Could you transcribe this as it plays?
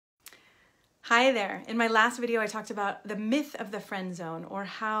Hi there. In my last video, I talked about the myth of the friend zone, or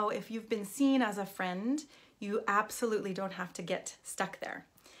how if you've been seen as a friend, you absolutely don't have to get stuck there.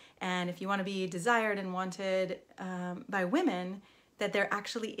 And if you want to be desired and wanted by women, that there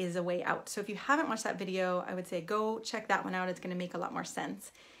actually is a way out. So if you haven't watched that video, I would say go check that one out. It's going to make a lot more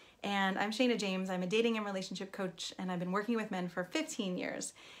sense. And I'm Shayna James. I'm a dating and relationship coach, and I've been working with men for 15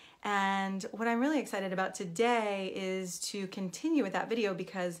 years. And what I'm really excited about today is to continue with that video,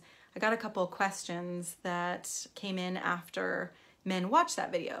 because I got a couple questions that came in after men watched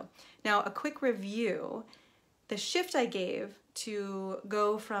that video. Now, a quick review. The shift I gave to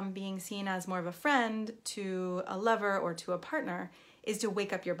go from being seen as more of a friend to a lover or to a partner is to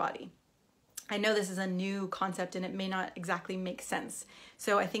wake up your body. I know this is a new concept and it may not exactly make sense.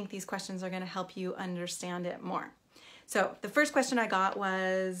 So I think these questions are going to help you understand it more. So the first question I got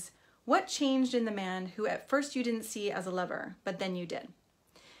was, what changed in the man who at first you didn't see as a lover, but then you did?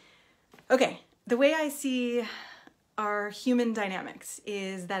 Okay, the way I see our human dynamics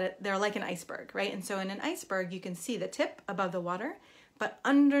is that they're like an iceberg, right? And so in an iceberg, you can see the tip above the water, but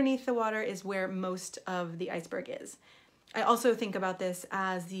underneath the water is where most of the iceberg is. I also think about this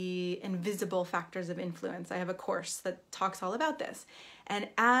as the invisible factors of influence. I have a course that talks all about this. And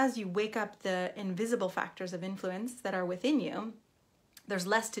as you wake up the invisible factors of influence that are within you, there's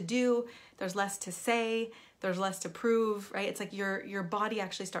less to do, there's less to say, there's less to prove, right? It's like your body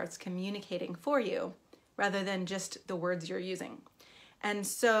actually starts communicating for you rather than just the words you're using. And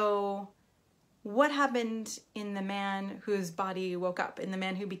so what happened in the man whose body woke up, in the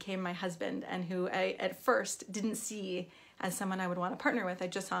man who became my husband and who I at first didn't see as someone I would want to partner with, I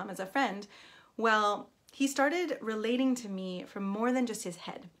just saw him as a friend? Well, he started relating to me from more than just his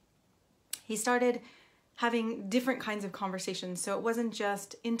head. He started having different kinds of conversations. So it wasn't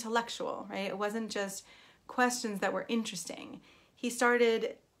just intellectual, right? It wasn't just questions that were interesting. He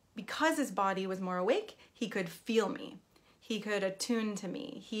started, because his body was more awake, he could feel me. He could attune to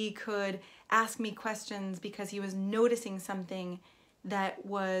me. He could ask me questions because he was noticing something that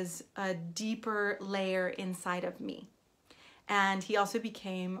was a deeper layer inside of me. And he also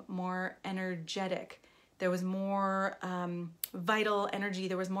became more energetic. There was more vital energy.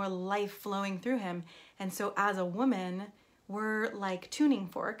 There was more life flowing through him. And so as a woman, we're like tuning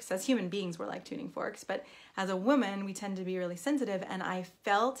forks. As human beings, we're like tuning forks. But as a woman, we tend to be really sensitive. And I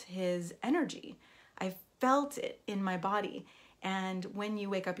felt his energy. I felt it in my body. And when you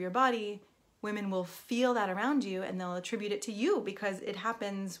wake up your body, women will feel that around you and they'll attribute it to you because it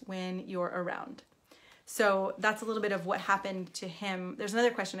happens when you're around. So that's a little bit of what happened to him. There's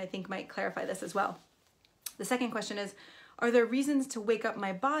another question I think might clarify this as well. The second question is, are there reasons to wake up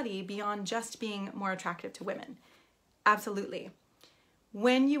my body beyond just being more attractive to women? Absolutely.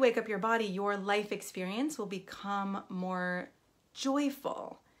 When you wake up your body, your life experience will become more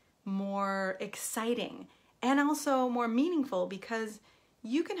joyful, more exciting, and also more meaningful, because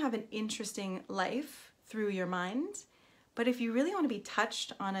you can have an interesting life through your mind. But if you really want to be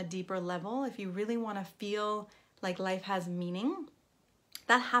touched on a deeper level, if you really want to feel like life has meaning,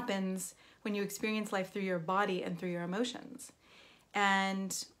 that happens when you experience life through your body and through your emotions.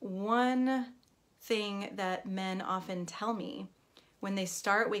 And one thing that men often tell me when they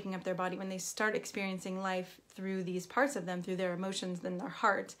start waking up their body, when they start experiencing life through these parts of them, through their emotions, then their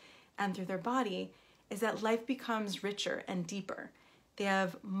heart, and through their body, is that life becomes richer and deeper. They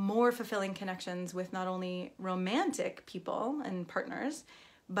have more fulfilling connections with not only romantic people and partners,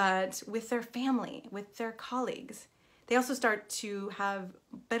 but with their family, with their colleagues. They also start to have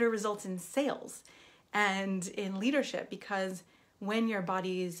better results in sales and in leadership, because when your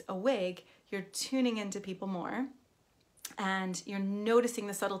body's awake, you're tuning into people more and you're noticing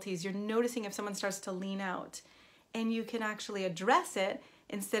the subtleties. You're noticing if someone starts to lean out, and you can actually address it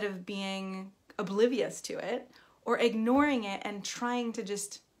instead of being oblivious to it or ignoring it and trying to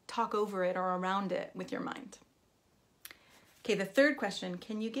just talk over it or around it with your mind. Okay, the third question,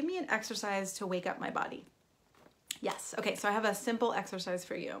 can you give me an exercise to wake up my body? Yes. Okay, so I have a simple exercise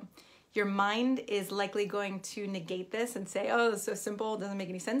for you. Your mind is likely going to negate this and say, oh, it's so simple, it doesn't make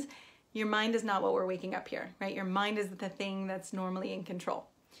any sense. Your mind is not what we're waking up here, right? Your mind is the thing that's normally in control.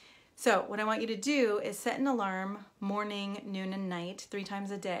 So what I want you to do is set an alarm morning, noon, and night, 3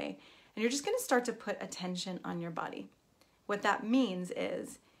 times a day. And you're just going to start to put attention on your body. What that means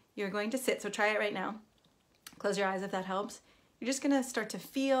is you're going to sit, so try it right now. Close your eyes if that helps. You're just going to start to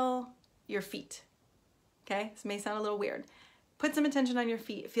feel your feet. Okay, this may sound a little weird. Put some attention on your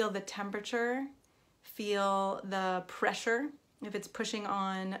feet. Feel the temperature, feel the pressure, if it's pushing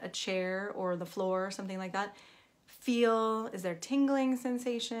on a chair or the floor or something like that. Feel, is there tingling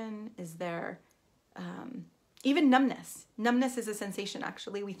sensation? Is there Even numbness. Numbness is a sensation,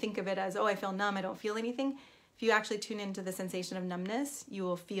 actually. We think of it as, oh, I feel numb, I don't feel anything. If you actually tune into the sensation of numbness, you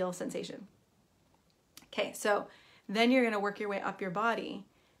will feel sensation. Okay, so then you're gonna work your way up your body,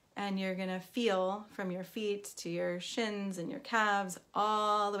 and you're gonna feel from your feet to your shins and your calves,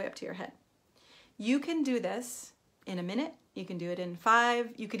 all the way up to your head. You can do this in a minute. You can do it in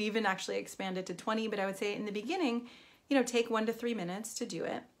 5. You could even actually expand it to 20, but I would say in the beginning, take 1 to 3 minutes to do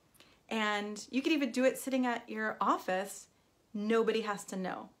it. And you could even do it sitting at your office. Nobody has to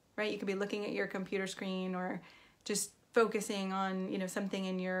know, right? You could be looking at your computer screen or just focusing on, something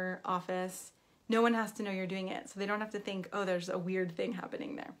in your office. No one has to know you're doing it. So they don't have to think, oh, there's a weird thing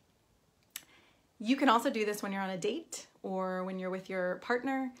happening there. You can also do this when you're on a date or when you're with your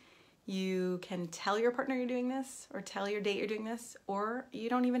partner. You can tell your partner you're doing this or tell your date you're doing this, or you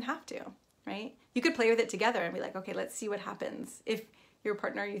don't even have to, right? You could play with it together and be like, okay, let's see what happens. If your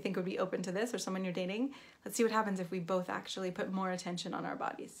partner you think would be open to this or someone you're dating, let's see what happens if we both actually put more attention on our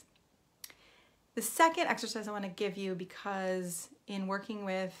bodies. The second exercise I want to give you, because in working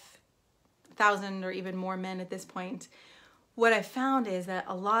with 1,000 or even more men at this point, what I found is that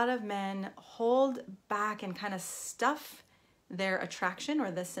a lot of men hold back and kind of stuff their attraction or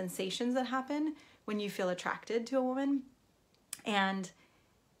the sensations that happen when you feel attracted to a woman. And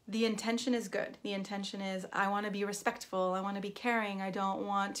the intention is good. The intention is, I want to be respectful. I want to be caring. I don't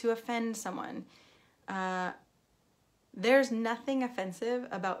want to offend someone. There's nothing offensive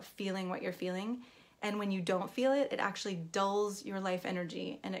about feeling what you're feeling. And when you don't feel it, it actually dulls your life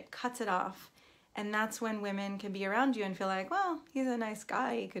energy and it cuts it off. And that's when women can be around you and feel like, well, he's a nice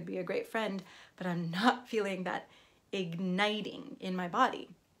guy. He could be a great friend, but I'm not feeling that igniting in my body.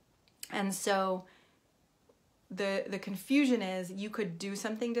 And so the confusion is, you could do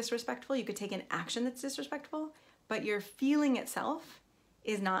something disrespectful, you could take an action that's disrespectful, but your feeling itself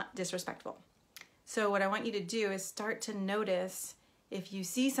is not disrespectful. So what I want you to do is start to notice, if you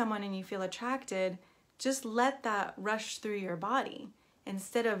see someone and you feel attracted, just let that rush through your body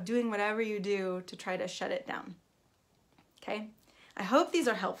instead of doing whatever you do to try to shut it down. Okay? I hope these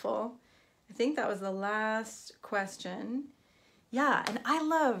are helpful. I think that was the last question. Yeah, and I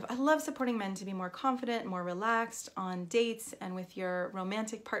love supporting men to be more confident, more relaxed on dates and with your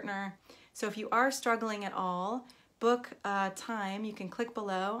romantic partner. So if you are struggling at all, book a time. You can click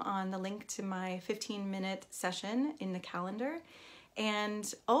below on the link to my 15-minute session in the calendar.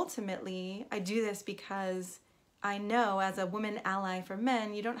 And ultimately, I do this because I know, as a woman ally for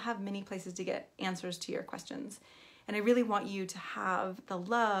men, you don't have many places to get answers to your questions. And I really want you to have the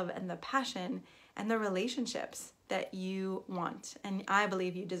love and the passion and the relationships that you want and I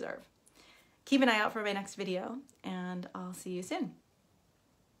believe you deserve. Keep an eye out for my next video, and I'll see you soon.